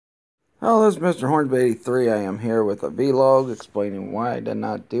Hello, this is Mr. Hornsby83. I am here with a vlog explaining why I did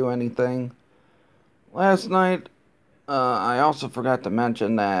not do anything last night. I also forgot to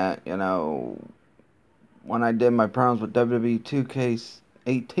mention that, when I did my problems with WWE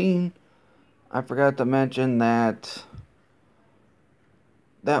 2K18, I forgot to mention that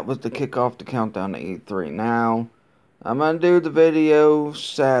that was the kickoff to countdown to E3. Now, I'm going to do the video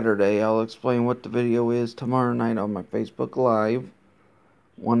Saturday. I'll explain what the video is tomorrow night on my Facebook Live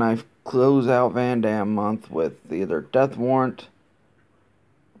when I close out Van Damme month with either Death Warrant,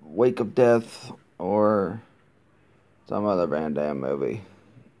 Wake of Death, or some other Van Damme movie.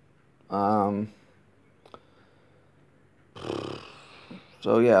 So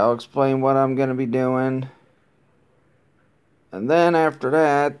yeah, I'll explain what I'm going to be doing. And then after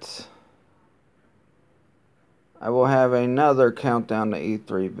that, I will have another countdown to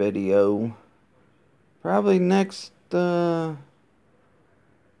E3 video. Probably next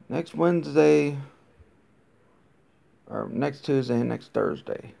Wednesday, or next Tuesday and next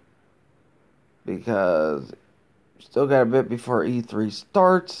Thursday. Because still got a bit before E3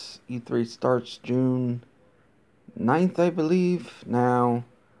 starts. E3 starts June 9th, I believe. Now,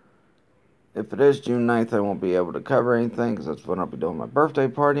 if it is June 9th, I won't be able to cover anything because that's when I'll be doing my birthday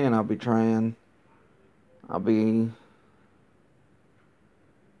party, and I'll be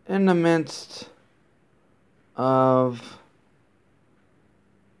in the midst of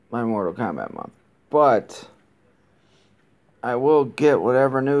my Mortal Kombat month. But I will get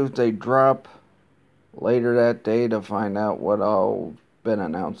whatever news they drop later that day to find out what all been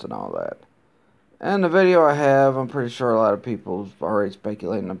announced and all that. And the video I have, I'm pretty sure a lot of people's already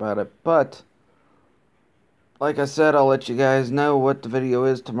speculating about it, but like I said, I'll let you guys know what the video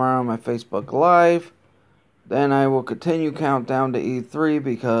is tomorrow on my Facebook Live. Then I will continue countdown to E3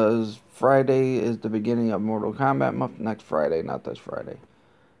 because Friday is the beginning of Mortal Kombat month. Next Friday, not this Friday.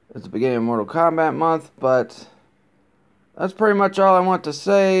 It's the beginning of Mortal Kombat month, but that's pretty much all I want to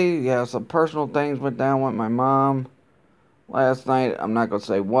say. Yeah, some personal things went down with my mom last night. I'm not going to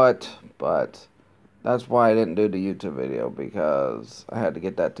say what, but that's why I didn't do the YouTube video, because I had to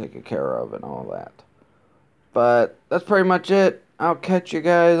get that taken care of and all that. But that's pretty much it. I'll catch you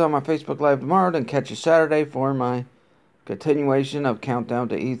guys on my Facebook Live tomorrow, then catch you Saturday for my continuation of Countdown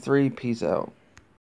to E3. Peace out.